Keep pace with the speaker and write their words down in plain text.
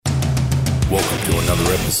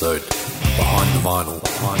another episode Behind the Vinyl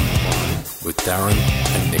with Darren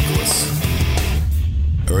and Nicholas.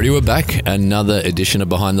 Alrighty, we're back. Another edition of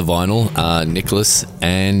Behind the Vinyl. Nicholas,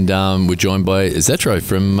 and we're joined by Zetro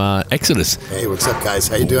from Exodus. Hey, what's up, guys?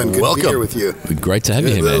 How you doing? Good Welcome. to be here with you. Great to have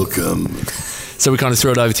you here, man. Welcome. So we kind of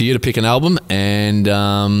threw it over to you to pick an album, and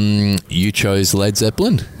you chose Led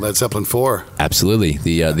Zeppelin. Led Zeppelin 4. Absolutely,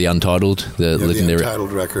 the untitled, the legendary, the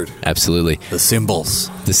untitled record. Absolutely, The Symbols.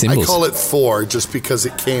 the symbols. I call it 4 just because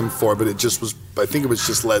it came 4, but it just was. I think it was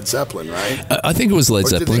just Led Zeppelin, right? I think it was Led Or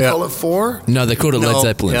Zeppelin. did they call it 4? No, they called it Led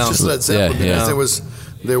Zeppelin. no. Just Led Zeppelin. Yeah, yeah. Because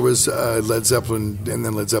there was Led Zeppelin, and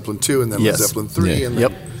then Led Zeppelin 2, and then Yes. Led Zeppelin 3, Yeah. and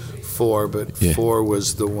then 4. But Yeah. 4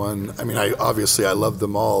 was the one. I mean, I loved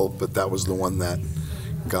them all, but that was the one that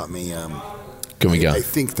got me. Can we go? I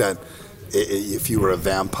think that if you were a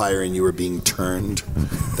vampire and you were being turned,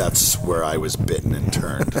 that's where I was bitten and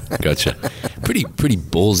turned. Gotcha. Pretty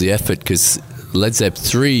ballsy effort, because Led Zepp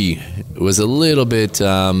 3 was a little bit.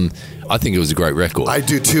 I think it was a great record. I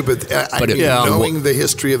do too, but knowing the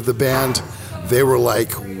history of the band, they were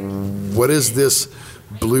like, "What is this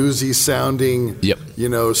bluesy sounding?" Yep.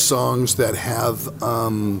 Songs that have.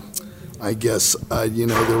 I guess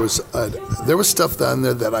there was stuff on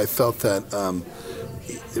there that I felt that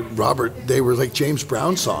Robert, they were like James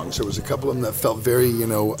Brown songs. There was a couple of them that felt very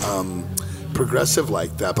progressive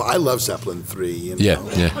like that. But I love Zeppelin 3.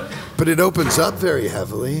 Yeah. But it opens up very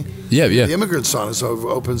heavily. Yeah. The Immigrant Song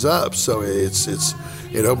opens up, so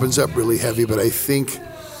it opens up really heavy. But I think,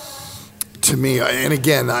 to me, and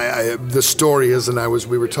again, the story is, and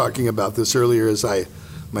we were talking about this earlier,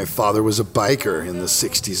 my father was a biker in the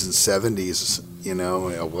 60s and 70s,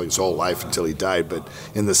 his whole life until he died. But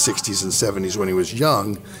in the 60s and 70s, when he was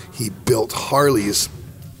young, he built Harleys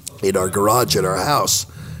in our garage at our house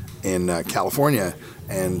in California.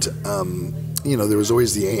 And, there was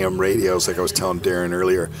always the AM radios, like I was telling Darren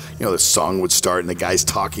earlier. The song would start and the guy's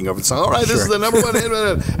talking over the song. All right, this is the number one hit.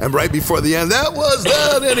 And right before the end, that was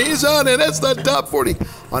that, and he's on, and that's the top 40.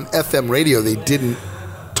 On FM radio, they didn't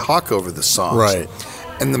talk over the songs. Right.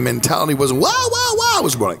 And the mentality wasn't, wow, wow, wow. It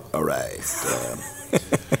was more like, all right,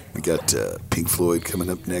 we got Pink Floyd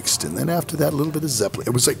coming up next. And then after that, a little bit of Zeppelin.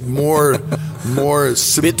 It was like more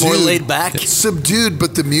subdued. Bit more laid back. Subdued,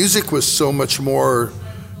 but the music was so much more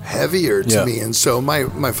heavier to me. And so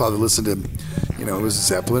my father listened to, it was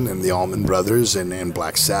Zeppelin and the Allman Brothers and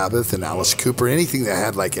Black Sabbath and Alice Cooper, anything that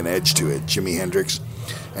had like an edge to it, Jimi Hendrix.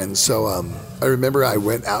 And so I remember I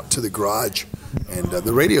went out to the garage, and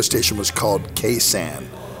the radio station was called KSAN,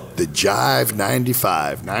 the Jive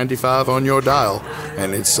 95 on your dial.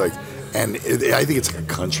 And it's like, I think it's like a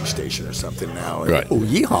country station or something now. Right. Oh,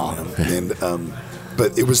 yeehaw. And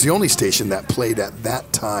but it was the only station that played at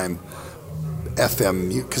that time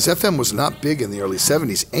FM, because FM was not big in the early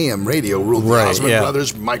 70s. AM radio ruled. The Osmond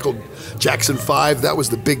Brothers, Michael Jackson 5, that was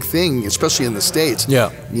the big thing, especially in the States.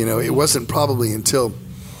 Yeah. It wasn't probably until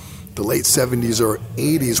the late 70s or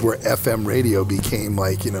 80s where FM radio became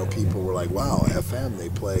like, people were like, wow, FM, they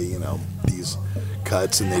play, these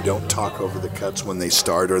cuts, and they don't talk over the cuts when they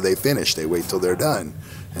start or they finish. They wait till they're done.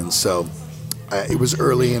 And so it was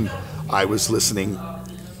early, and I was listening.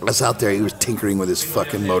 I was out there, he was tinkering with his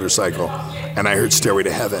fucking motorcycle, and I heard Stairway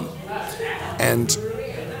to Heaven. And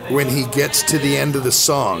when he gets to the end of the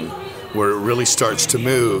song, where it really starts to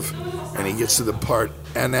move, and he gets to the part,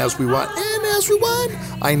 and as we want,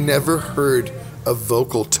 I never heard a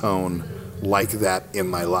vocal tone like that in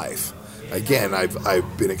my life. Again,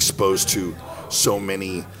 I've been exposed to so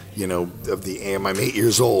many, of the AM. I'm 8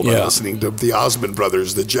 years old. I'm listening to the Osmond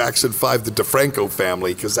Brothers, the Jackson 5, the DeFranco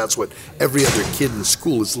family, because that's what every other kid in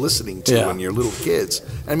school is listening to when you're little kids.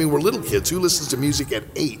 I mean, we're little kids. Who listens to music at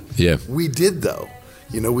 8? Yeah. We did, though.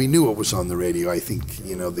 We knew what was on the radio. I think,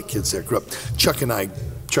 the kids that grew up.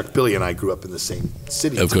 Chuck Billy and I grew up in the same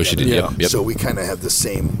city. Of course together. you did, yep. So we kind of had the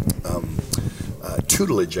same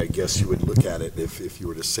tutelage, I guess you would look at it if you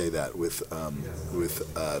were to say that with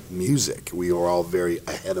music. We were all very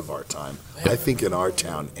ahead of our time. I think in our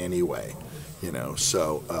town anyway,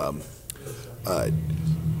 So I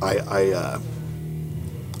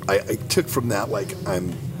took from that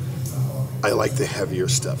I like the heavier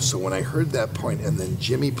stuff. So when I heard that point, and then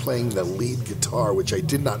Jimmy playing the lead guitar, which I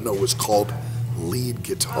did not know was called lead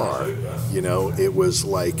guitar, it was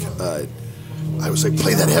like I was like,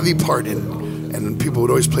 play that heavy part, and people would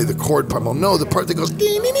always play the chord part. Well, no, the part that goes, and then,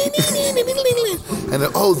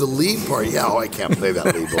 the lead part, I can't play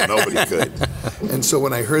that lead. Well, nobody could. And so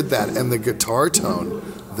when I heard that, and the guitar tone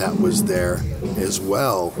that was there as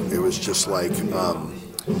well, it was just like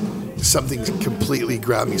something completely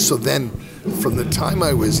grabbed me. So then, from the time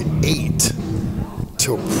I was 8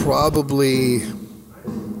 till probably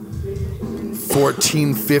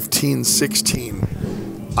 14, 15,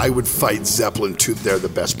 16, I would fight Zeppelin too. They're the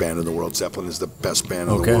best band in the world. Zeppelin is the best band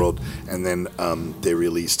in the world. And then they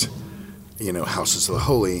released, Houses of the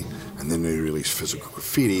Holy, and then they released Physical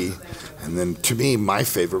Graffiti. And then, to me, my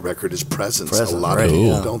favorite record is Presence. A lot of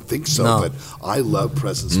people don't think so, but I love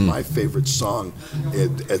Presence. My favorite song,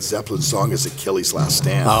 Ed Zeppelin's song, is Achilles' Last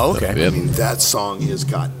Stand. Oh, okay. I mean, that song has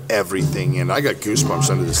got everything, and I got goosebumps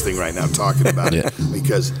under this thing right now talking about it,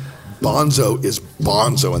 because Bonzo is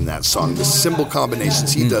Bonzo in that song. The cymbal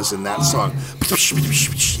combinations he does in that song,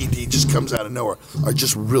 he just comes out of nowhere, are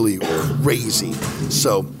just really crazy.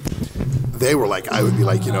 So they were like, I would be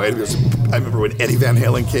like, I remember when Eddie Van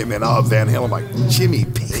Halen came in, Van Halen, I'm like, Jimmy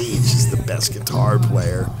Page is the best guitar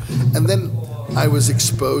player. And then I was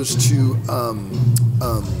exposed to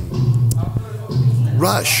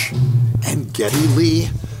Rush, and Geddy Lee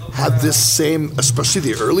had this same, especially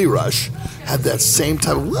the early Rush, had that same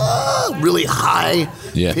type of really high,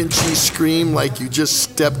 pinchy scream, like you just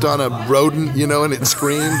stepped on a rodent, and it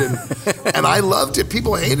screamed, and I loved it.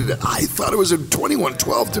 People hated it. I thought it was a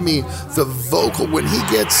 2112 to me. The vocal, when he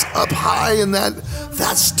gets up high in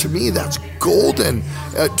that's to me, that's golden.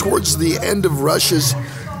 Towards the end of Rush's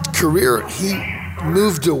career, he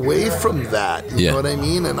moved away from that. You know what I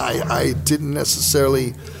mean? And I didn't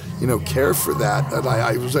necessarily, care for that. And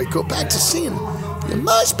I was like, go back to singing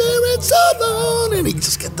My Spirit's Alone, and he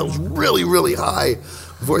just get those really, really high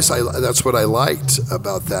voice. That's what I liked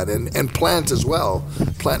about that, and Plant as well.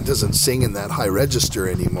 Plant doesn't sing in that high register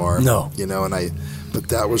anymore. No, but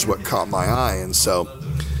that was what caught my eye, and so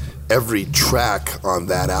every track on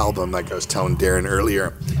that album, like I was telling Darren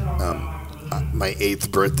earlier, my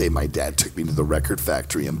 8th birthday, my dad took me to the record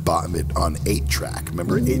factory and bought it on 8-track.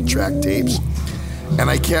 Remember 8-track tapes? And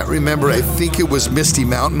I can't remember. I think it was Misty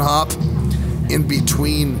Mountain Hop. In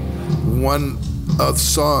between one of the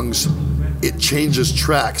songs, it changes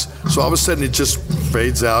tracks. So all of a sudden it just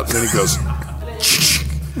fades out, and then it goes,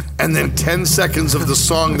 and then 10 seconds of the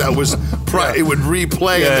song that was it would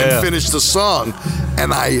replay and then finish the song.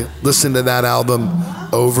 And I listened to that album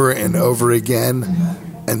over and over again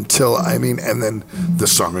until, and then The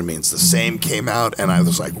Song Remains the Same came out, and I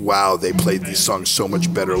was like, wow, they played these songs so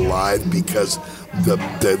much better live, because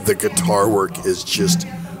the guitar work is just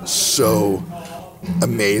so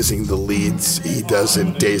amazing. The leads he does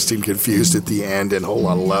in Dazed and Confused at the end and Whole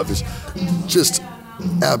Lot of Love is just,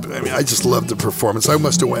 I just loved the performance. I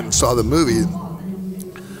must have went and saw the movie,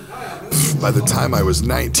 by the time I was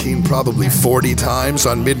 19, probably 40 times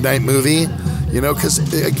on Midnight Movie, because,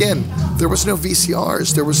 again, there was no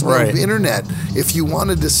VCRs, there was no internet. If you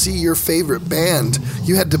wanted to see your favorite band,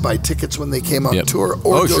 you had to buy tickets when they came on tour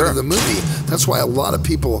or go to the movie. That's why a lot of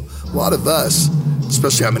us,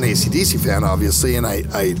 especially I'm an AC/DC fan, obviously, and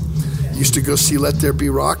I used to go see Let There Be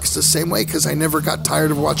Rock the same way, because I never got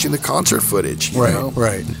tired of watching the concert footage. You know?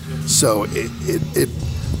 So it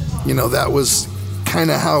that was kind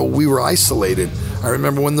of how we were isolated. I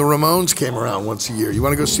remember when the Ramones came around once a year. You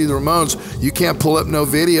want to go see the Ramones, you can't pull up no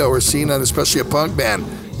video or see none, especially a punk band.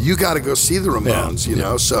 You got to go see the Ramones, you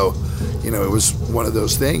know? So, it was one of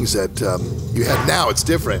those things that you had. Now it's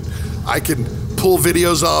different. I can pull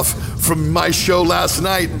videos off from my show last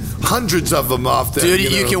night, hundreds of them off there.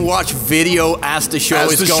 Dude, you can watch video as the show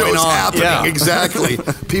is going on. Happening. Yeah. Exactly.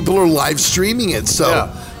 People are live streaming it. So,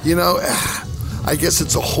 I guess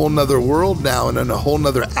it's a whole nother world now, and a whole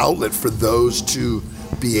nother outlet for those to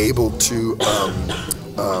be able to,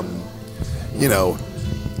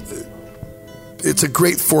 it's a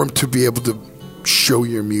great form to be able to show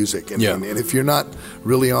your music. And if you're not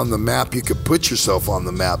really on the map, you could put yourself on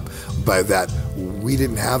the map by that. We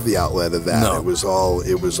didn't have the outlet of that. No. It was all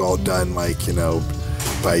done by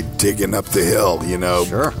digging up the hill,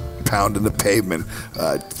 Sure. Pounding the pavement,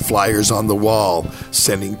 flyers on the wall,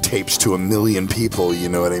 sending tapes to 1 million people, you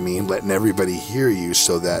know what I mean? Letting everybody hear you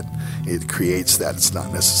so that it creates that. It's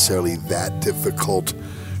not necessarily that difficult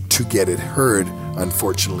to get it heard.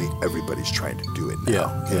 Unfortunately, everybody's trying to do it now.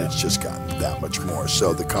 And it's just gotten that much more.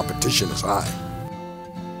 So the competition is high.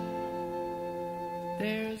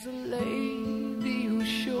 There's a lady who's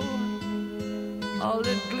sure all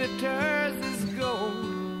that glitters is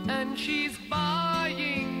gold, and she's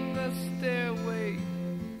buying the stairway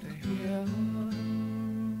to heaven.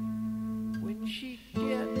 When she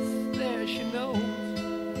gets there, she knows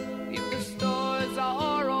if the stores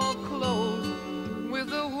are all closed,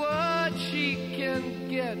 with a word she can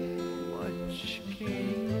get what she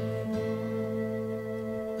came for.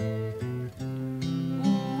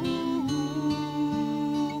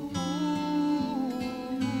 Ooh,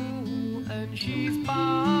 and she's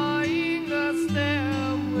buying a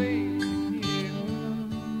stairway to heaven.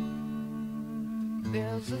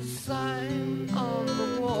 There's a sign on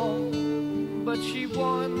the wall, but she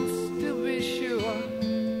wants to be sure,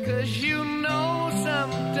 'cause you know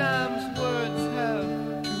sometimes words have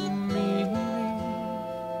two meanings.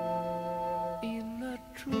 In a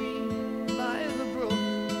tree by the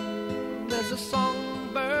brook, there's a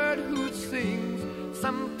songbird who sings.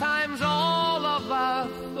 Sometimes all of our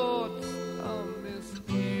thoughts are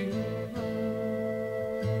misgiven.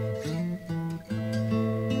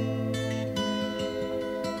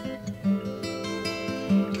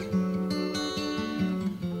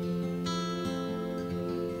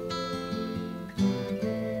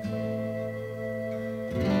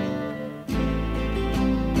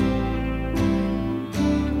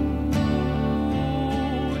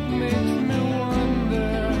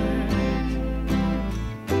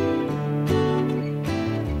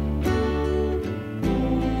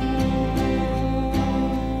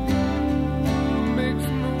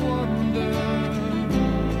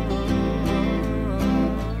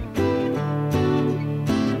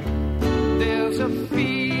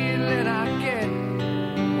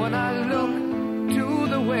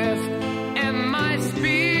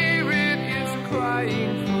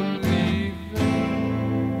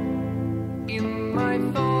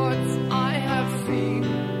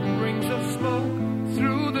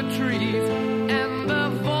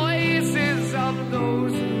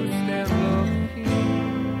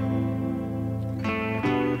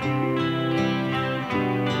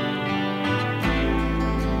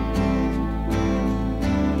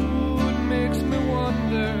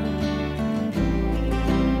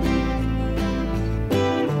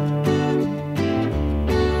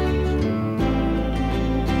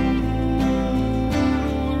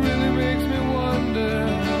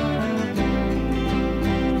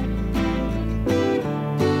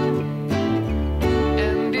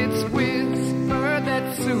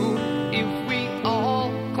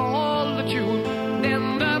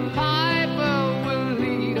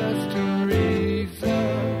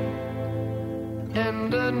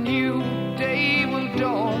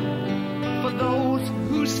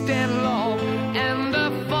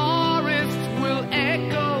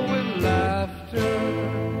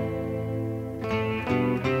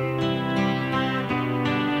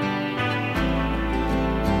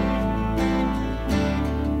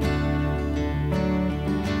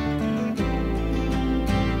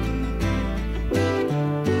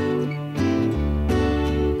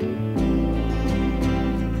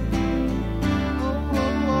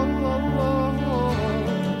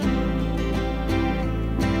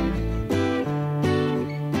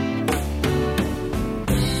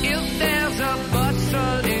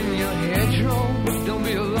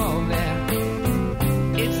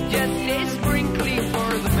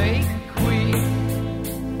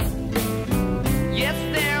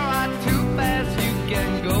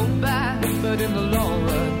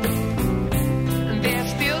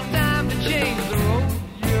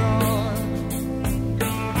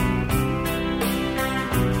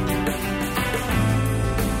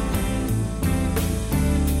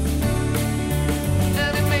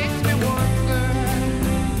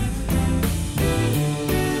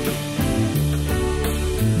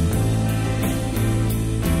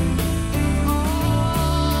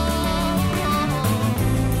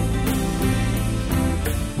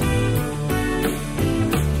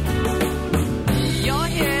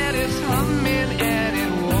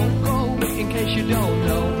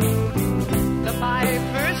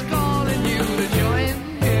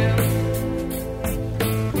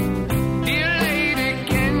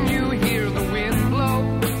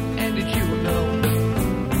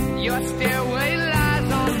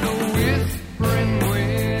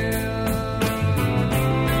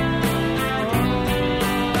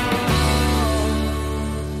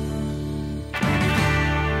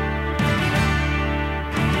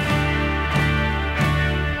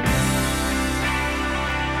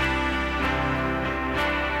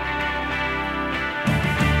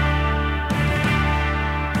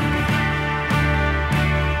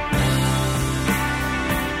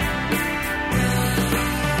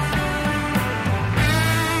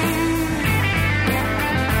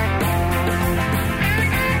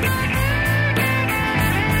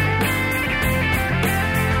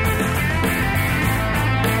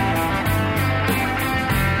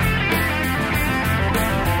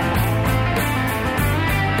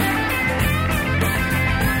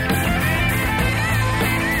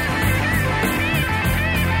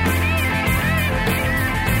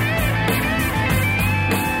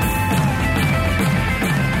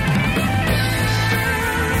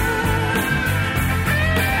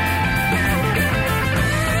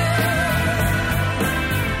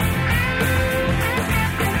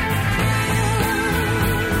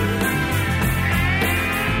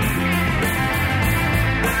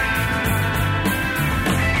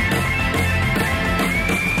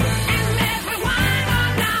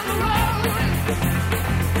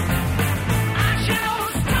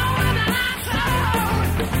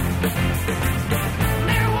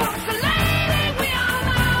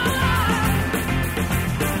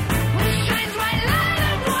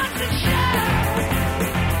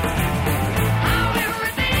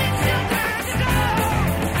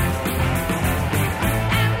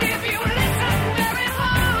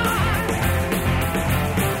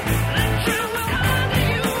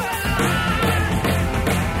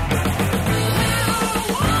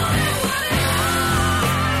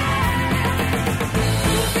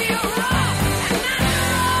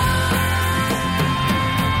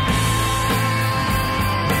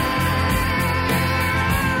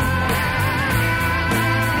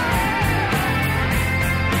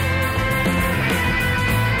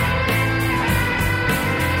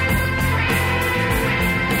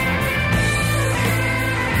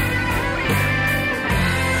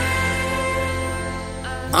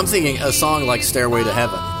 I'm thinking a song like Stairway to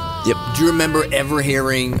Heaven. Yep. Do you remember ever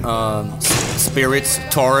hearing Spirits,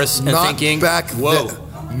 Taurus, and Not thinking, back whoa?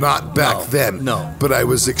 then. Not back No, then. no. But I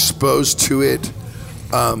was exposed to it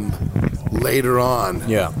later on.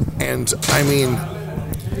 Yeah. And I mean,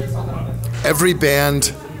 every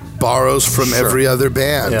band borrows from Sure. every other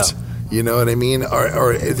band. Yeah. You know what I mean?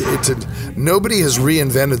 Nobody has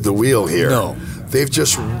reinvented the wheel here. No. They've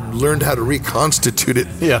just learned how to reconstitute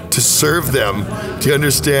it to serve them. Do you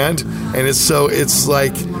understand? And it's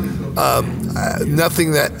like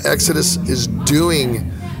nothing that Exodus is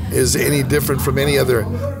doing is any different from any other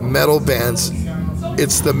metal bands.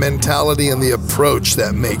 It's the mentality and the approach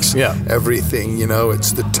that makes everything. You know,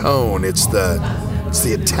 it's the tone, it's the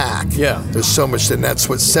attack. Yeah. There's so much, and that's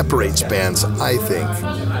what separates bands, I think.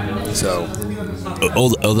 So,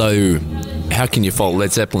 although, how can you fault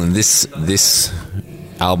Led Zeppelin? This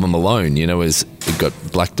album alone, you know, it got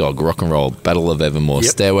Black Dog, Rock and Roll, Battle of Evermore,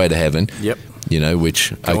 Stairway to Heaven. Yep. You know,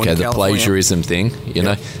 which Going the to plagiarism thing. You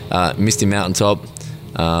know, Misty Mountaintop,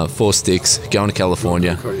 Four Sticks, Going to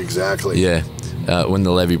California. exactly. Yeah. When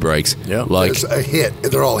the Levee Breaks. Yeah. Like It's a hit.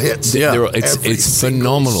 They're all hits. Yeah. Every It's single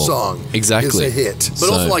phenomenal. song Exactly. is a hit.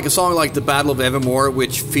 But also like a song like The Battle of Evermore,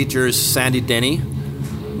 which features Sandy Denny.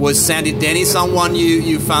 Was Sandy Denny someone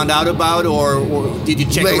you found out about, or did you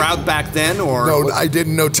check her out back then? Or No, I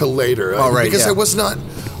didn't know till later. Oh, right, because yeah. I was not.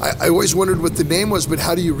 I always wondered what the name was, but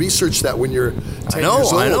how do you research that when you're 10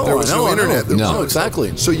 years old? There was no internet. There was No. no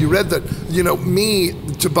Exactly. So you read that. You know, me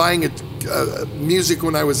to buying music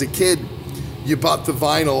when I was a kid. You bought the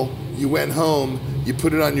vinyl. You went home. You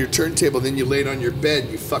put it on your turntable, then you laid on your bed.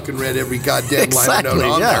 You fucking read every goddamn liner note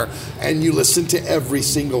on there, and you listened to every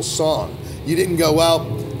single song. You didn't go,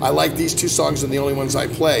 well, I like these two songs and the only ones I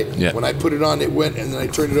play. Yeah. When I put it on, it went, and then I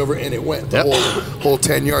turned it over and it went the whole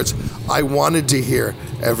 10 yards. I wanted to hear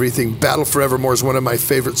everything. Battle for Evermore is one of my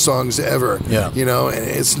favorite songs ever. Yeah. You know, and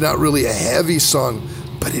it's not really a heavy song,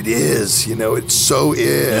 but it is. You know, it so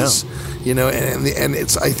is. Yeah. You know, and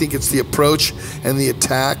it's. I think it's the approach and the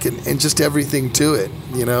attack and just everything to it.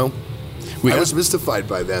 You know, I was mystified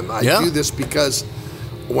by them. I do this because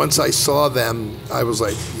once I saw them, I was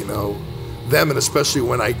like, you know, them, and especially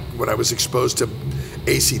when I was exposed to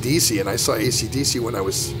AC/DC, and I saw AC/DC when I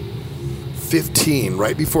was 15,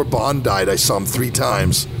 right before Bon died. I saw him 3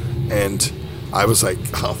 times, and I was like,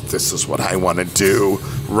 oh, this is what I want to do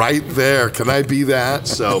right there. Can I be that?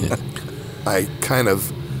 So I kind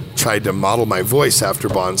of tried to model my voice after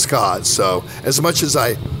Bon Scott. So as much as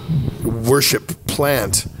I worship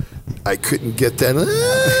Plant, I couldn't get that. Right.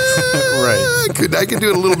 I can do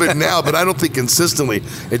it a little bit now, but I don't think consistently.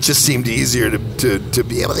 It just seemed easier to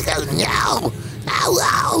be able to go, no,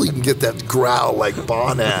 ow. You can get that growl like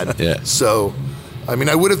Bon had. Yeah. So, I mean,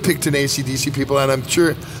 I would have picked an AC/DC people, and I'm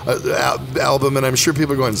sure album, and I'm sure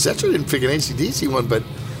people are going, Zetcher didn't pick an AC/DC one, but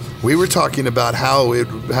we were talking about how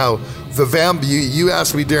the vamp. You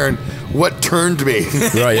asked me, Darren, what turned me?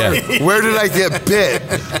 Right, yeah. Where did I get bit?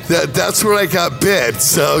 That's where I got bit.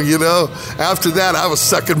 So, you know, after that, I was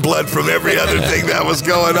sucking blood from every other thing that was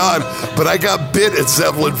going on. But I got bit at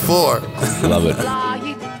Zeppelin 4. Love it.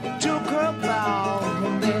 Fly took her bow,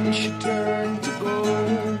 and then she turned to go.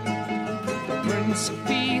 The Prince of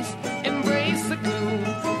Peace embraced the gloom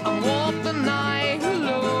and walked the night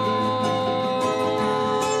alone.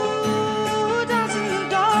 Dancing in the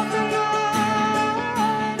dark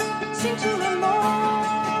night, seem to be more.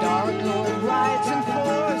 Dark Lord rides in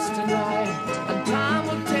force tonight, and time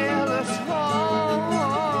will tell us all.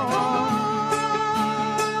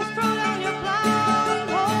 Throw down your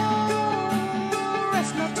blindfold,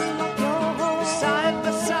 rest not to lock your hold. Side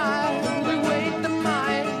by side, we wait the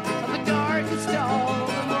might of the darkest of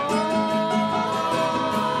them all.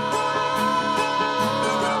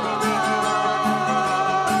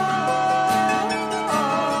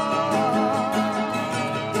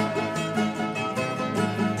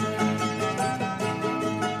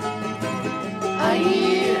 I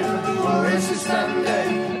hear Horace's thunder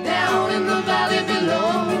down in the valley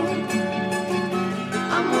below.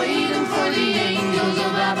 I'm waiting for the angels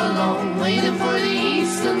of Avalon, waiting for the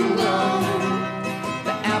eastern glow.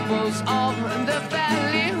 The apples of the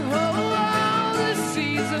valley, oh, the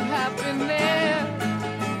seeds of happiness.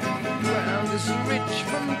 Ground is rich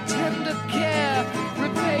from tender care,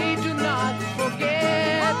 repay, do not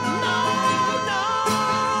forget. No, no,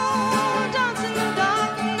 dance in the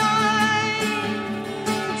dark night.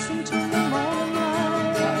 Listen to the morning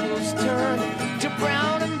light. Clouds turn to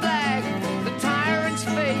brown and black. The tyrant's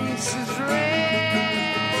face is red.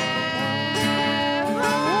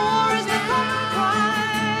 War is the common cry.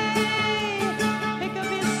 Pick up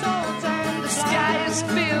your swords and the sky is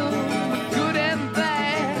filled with good and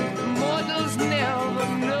bad.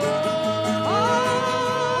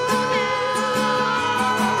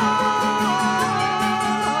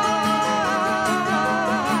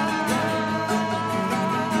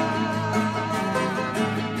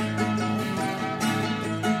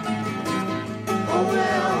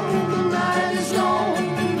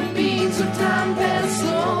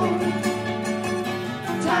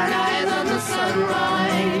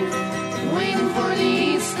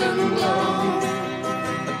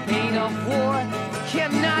 of war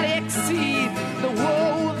cannot exceed the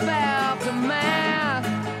woe of aftermath.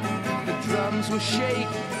 The drums will shake,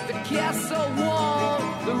 the castle wall,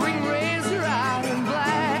 the ring razor iron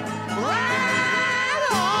black. Ride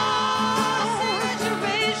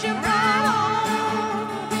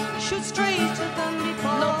on, shoot straight to Dundee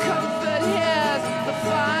Fall. no comfort here, the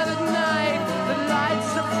fire at night, the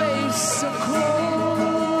lights the face so cold.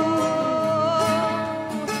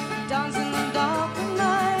 Dance in the dark of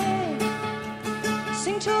night,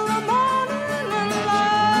 sing till the morning and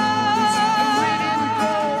light. And red and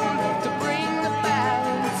gold to bring the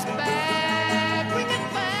balance back, bring it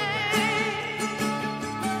back.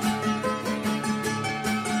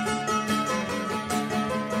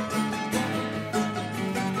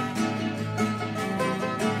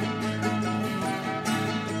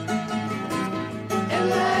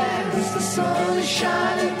 And as the sun is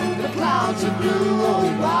shining, the clouds are blue or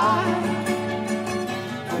white.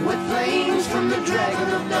 With flames from the dragon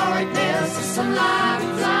of darkness, the sunlight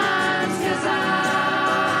blinds his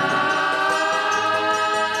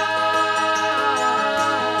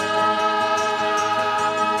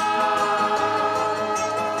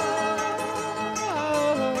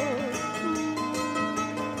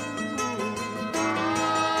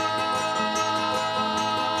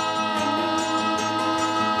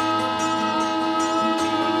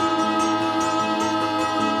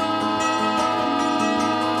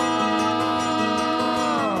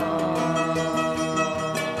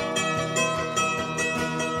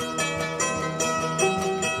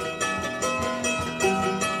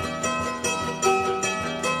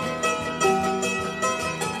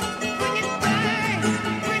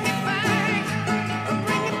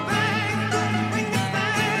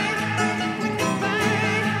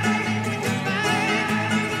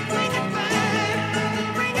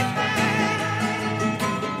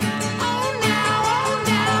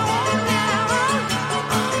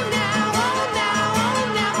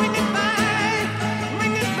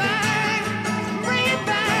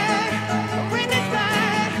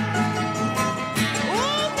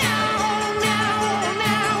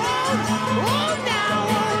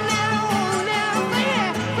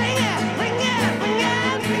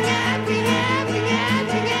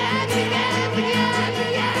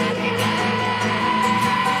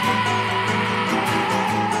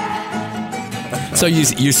So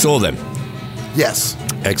you saw them? Yes.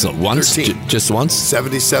 Excellent. Once? 13. Just once?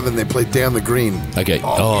 77, they played Day on the Green. Okay.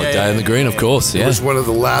 yeah, Day on the Green, of course. It Yeah. was one of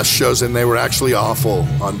the last shows, and they were actually awful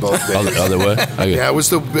on both days. Oh, they were? Okay. Yeah, it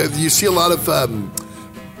was you see a lot of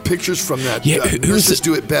pictures from that. Yeah, who's Nurses it?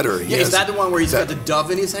 Do It Better. Yeah, is that the one where he's got the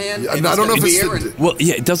dove in his hand? Yeah, and I he's don't know got if it's beer the- Well,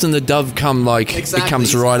 yeah, doesn't the dove come like, Exactly. it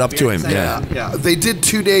comes right up to him? Exactly. Yeah. Yeah. They did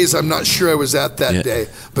 2 days. I'm not sure I was at that Yeah. day,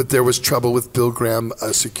 but there was trouble with Bill Graham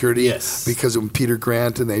security. Yes. Because of Peter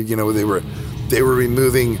Grant, and they were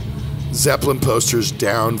removing Zeppelin posters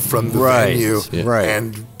down from the Right. venue. Yeah. Right.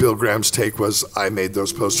 And Bill Graham's take was, I made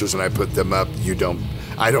those posters and I put them up.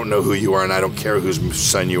 I don't know who you are, and I don't care whose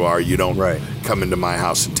son you are. You don't Right. come into my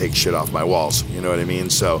house and take shit off my walls. You know what I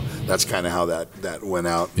mean? So that's kind of how that went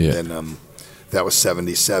out. Yeah. And that was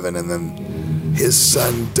 77, and then his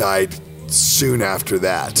son died soon after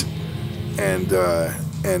that, and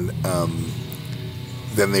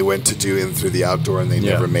then they went to do In Through the Outdoor, and they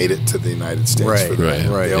Yeah. never made it to the United States. Right, for that.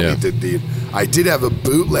 right, They only yeah. did I did have a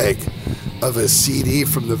bootleg of a CD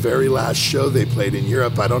from the very last show they played in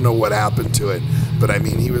Europe. I don't know what happened to it, but I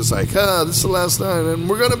mean, he was like, this is the last night, and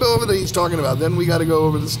we're going to go over there. He's talking about, then we got to go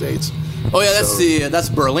over the States. Oh yeah, that's So- that's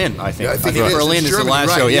Berlin. I think. Yeah, I think it is. Berlin It's is the Germany, last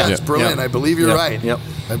right. show. Yeah, it's Berlin. Yeah. I believe you're Yep. right. Yep.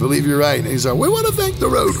 I believe you're right. And he's like, we want to thank the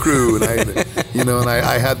road crew, and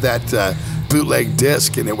I had that bootleg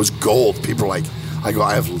disc, and it was gold. People were like,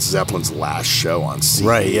 I have Zeppelin's last show on CD.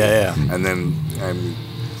 Right, yeah. And then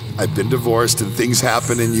I've been divorced, and things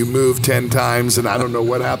happen, and you move 10 times, and I don't know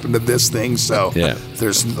what happened to this thing. So Yeah.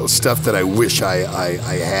 there's stuff that I wish I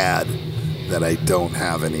had that I don't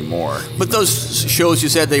have anymore. But those shows, you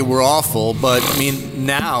said they were awful. But I mean,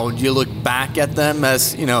 now do you look back at them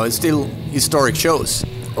as it's still historic shows?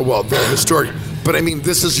 Well, they're historic, but I mean,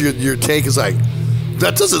 this is your take is like,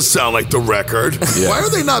 that doesn't sound like the record. Yeah.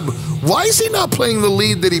 Why is he not playing the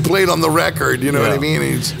lead that he played on the record? You know what I mean?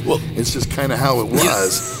 It's just kind of how it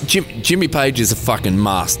was. Jimmy Page is a fucking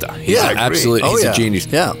master. He's Yeah, I agree. absolutely. Oh, He's yeah. a genius.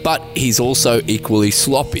 Yeah. But he's also equally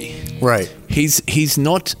sloppy. Right. He's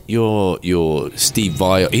not your Steve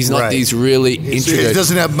Vai. He's not Right. these really He intricate.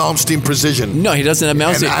 doesn't have Malmsteen precision. No, he doesn't have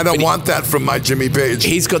mouse. And I don't want that from my Jimmy Page.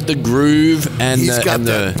 He's got the groove and He's got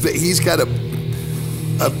the he's got a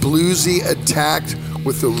bluesy attack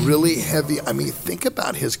with a really heavy. I mean, think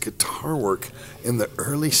about his guitar work in the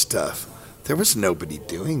early stuff. there was nobody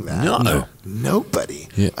doing that. No. Nobody.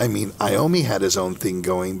 Yeah. I mean, Iommi had his own thing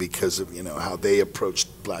going because of, you know, how they approached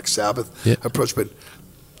Black Sabbath but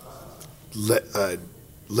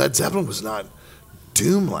Led Zeppelin was not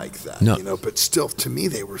doom like that, No. you know, but still, to me,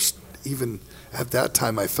 they were, even at that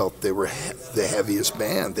time, I felt they were the heaviest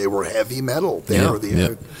band. They were heavy metal. They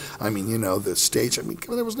were I mean, you know, the stage, I mean,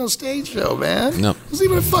 there was no stage show, man. No. There was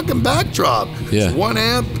even a fucking backdrop. Yeah. It was one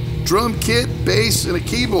amp, drum kit, bass, and a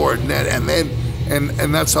keyboard,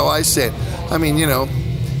 and that's how I say it. I mean, you know,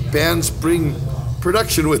 bands bring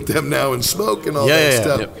production with them now and smoke and all that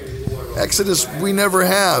stuff. Exodus, we never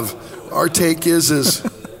have. Our take is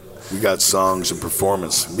we got songs and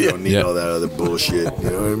performance. We don't need all that other bullshit. You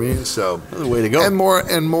know what I mean? So the way to go. And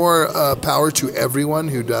more power to everyone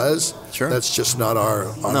who does. Sure. That's just not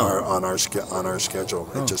on our schedule.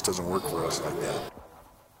 It just doesn't work for us like that.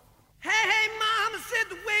 Hey, mama said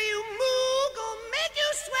the way you move gonna make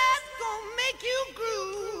you sweat, gonna make you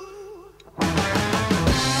groove.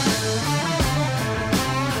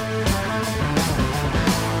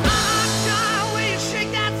 The way you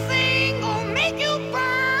shake that thing gonna make you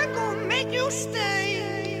burn, gonna make you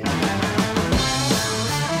stay.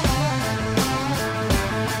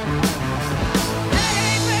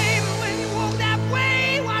 Hey, baby, when you walk that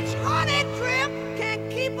way, watch honey drip, can't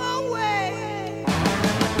keep away.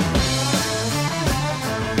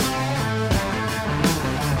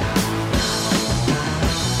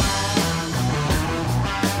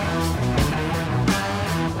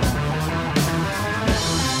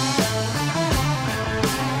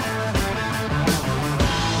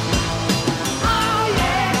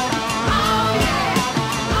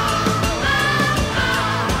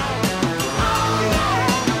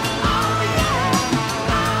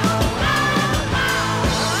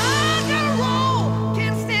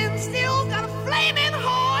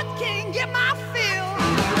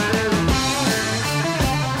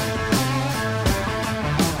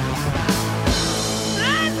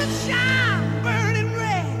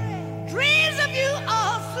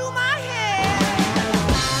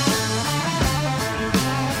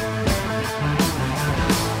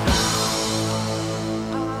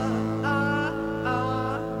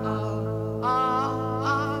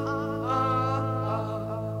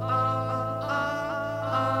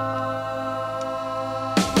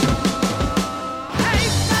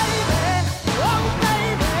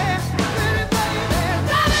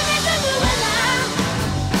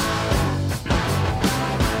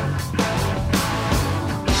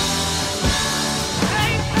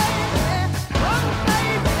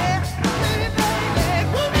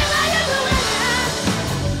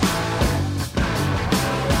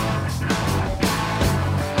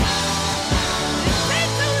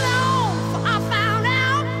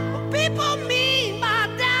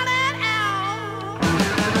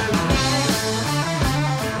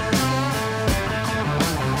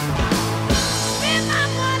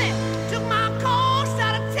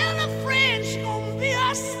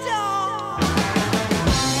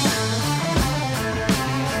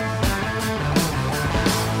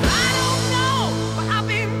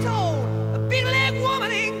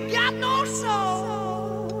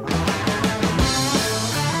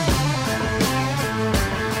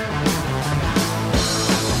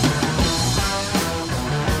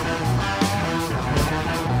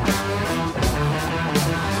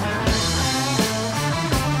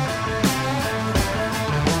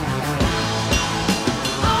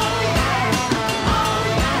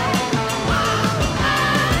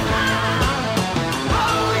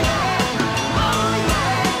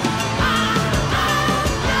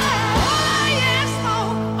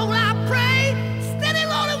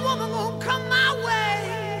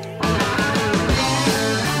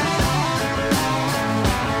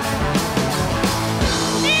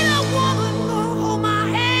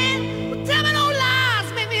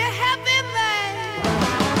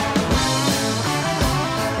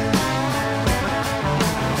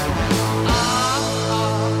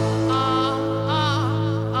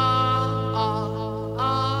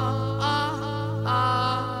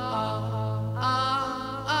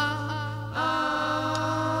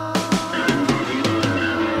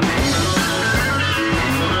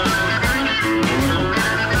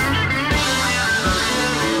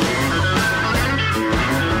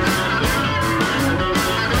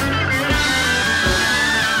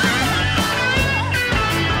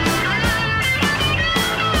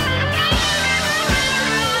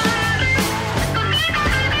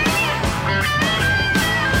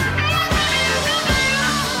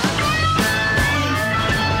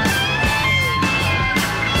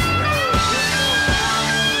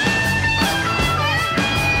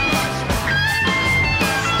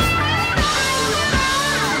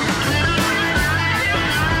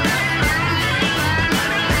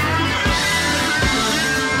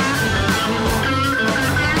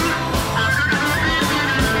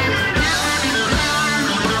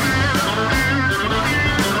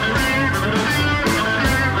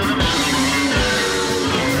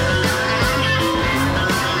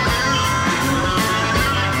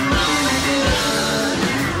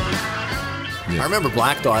 remember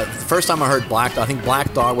Black Dog. The first time I heard Black Dog, I think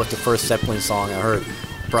Black Dog was the first Zeppelin song I heard,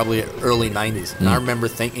 probably early 90s. And I remember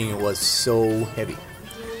thinking it was so heavy.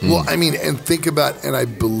 Well, I mean, and think about, and I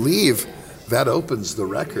believe that opens the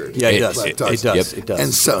record. Yeah, it does. Black It Dog. does. It does.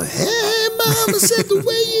 And so, hey, mama said the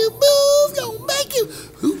way you move, gonna make you.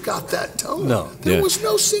 Who got that tone? No. There was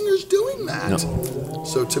no singers doing that.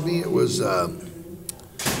 So to me, it was,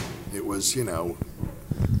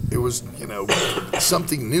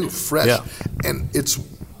 something new, fresh. Yeah. And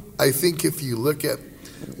I think if you look at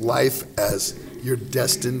life as you're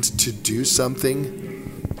destined to do something,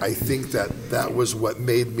 I think that was what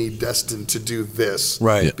made me destined to do this.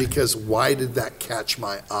 Right. Yeah. Because why did that catch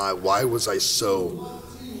my eye? Why was I so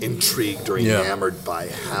intrigued or enamored by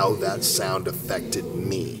how that sound affected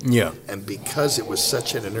me? Yeah. And because it was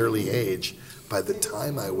such at an early age, by the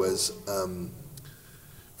time I was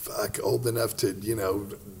old enough to,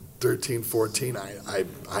 13, 14,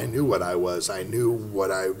 I knew what I was. I knew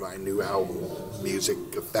knew how music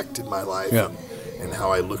affected my life and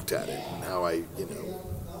how I looked at it and how I,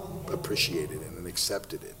 appreciated it and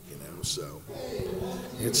accepted it, so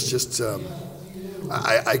it's just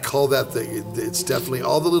I call that it's definitely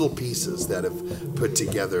all the little pieces that have put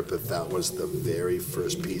together, but that was the very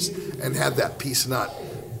first piece. And had that piece not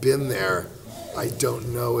been there, I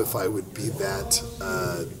don't know if I would be that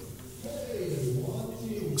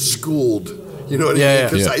schooled. You know what I mean?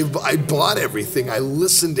 Because I bought everything. I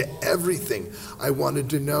listened to everything. I wanted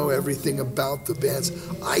to know everything about the bands.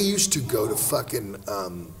 I used to go to fucking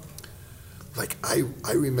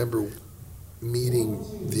I remember meeting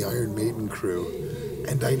the Iron Maiden crew,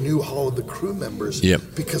 and I knew all of the crew members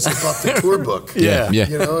because I bought the tour book.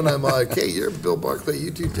 And I'm like, hey, you're Bill Barclay,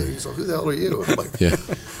 you do too. So who the hell are you? I'm like,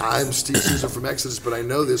 I'm Steve Souza from Exodus, but I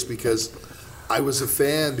know this because I was a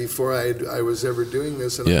fan before I was ever doing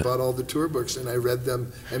this, and I bought all the tour books, and I read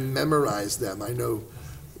them and memorized them. I know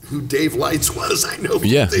who Dave Lights was. I know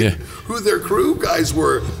who their crew guys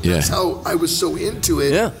were. That's how I was so into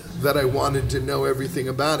it that I wanted to know everything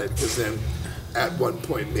about it. Because then, at one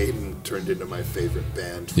point, Maiden turned into my favorite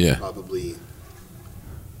band. Probably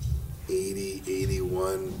 80,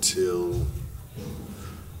 81 till,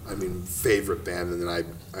 favorite band. And then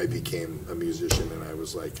I became a musician, and I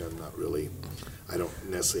was like, I don't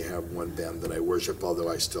necessarily have one band that I worship, although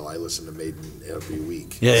I listen to Maiden every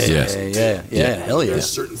week. Hell yeah. There's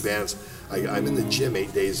certain bands. I'm in the gym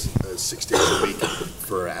 6 days a week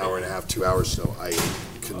for an hour and a half, 2 hours, so I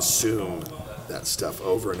consume that stuff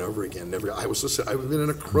over and over again. I've been in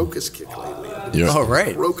a Crocus kick lately. I've been listening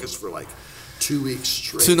to Crocus for like 2 weeks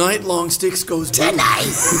straight. Tonight, Long Sticks goes boom. Tonight,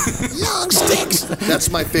 Long Sticks. That's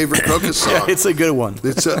my favorite Crocus song. Yeah, it's a good one.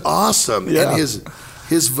 It's awesome. And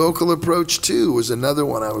his vocal approach too was another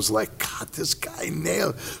one. I was like, God, this guy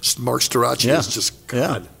nailed. Mark Storace is just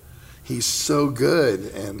God. He's so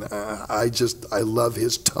good, and I love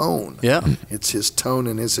his tone. Yeah, it's his tone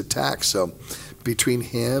and his attack. So between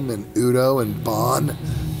him and Udo and Bon,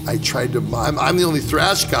 I tried to. I'm the only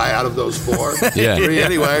thrash guy out of those four.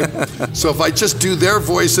 Anyway, so if I just do their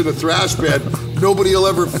voice in a thrash band, nobody will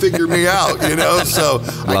ever figure me out. So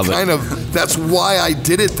that's why I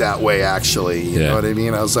did it that way. Actually, you know what I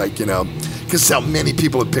mean? I was like, because how many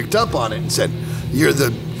people had picked up on it and said, "You're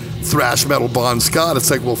the thrash metal Bon Scott."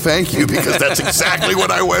 It's like, well, thank you, because that's exactly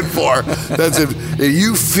what I went for. That's it.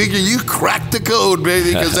 You cracked the code,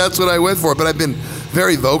 baby, because that's what I went for. But I've been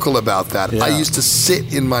very vocal about that. I used to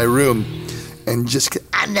sit in my room and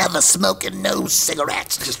I never smoking no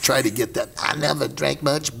cigarettes. Just try to get that. I never drank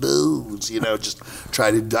much booze. Just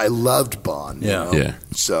try to. I loved Bon.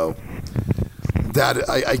 So that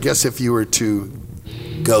I guess if you were to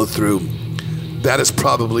go through, that is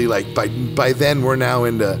probably like by then we're now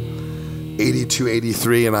into 82,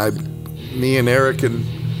 83, and me and Eric and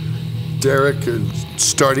Derek are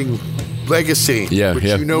starting Legacy, which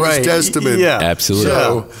is Testament. Absolutely.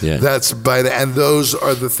 So that's and those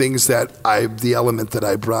are the things that the element that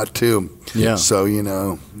I brought too. So,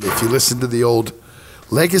 if you listen to the old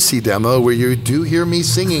Legacy demo where you do hear me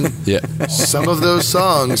singing some of those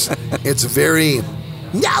songs, it's very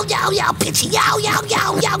yow, yow, yow, pinchy, yow, yow,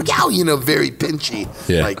 yow, yow, yow, very pinchy,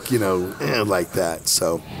 like that.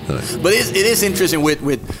 So, but it is interesting with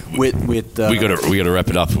we got to wrap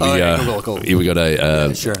it up. We got a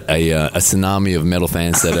tsunami of metal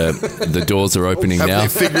fans that the doors are opening now.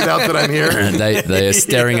 Have they figured out that I'm here? And they are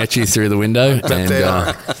staring at you through the window, they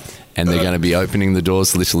are. And they're going to be opening the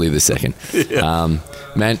doors literally this second.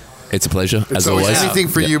 Man, It's a pleasure, as always always. anything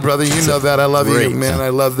for Yeah. you, brother. You know that. I love you, Great. man. I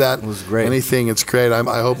love that. It was great. Anything, it's great. I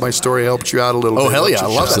hope my story helped you out a little bit. Oh, hell yeah. I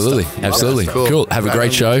love that Absolutely, stuff. absolutely. Cool. Cool. Have a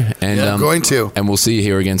great show, and I'm going to. and we'll see you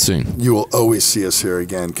here again soon. You will always see us here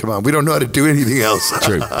again. Come on. We don't know how to do anything else.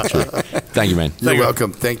 True. Thank you, man. You're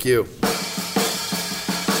welcome. Thank you.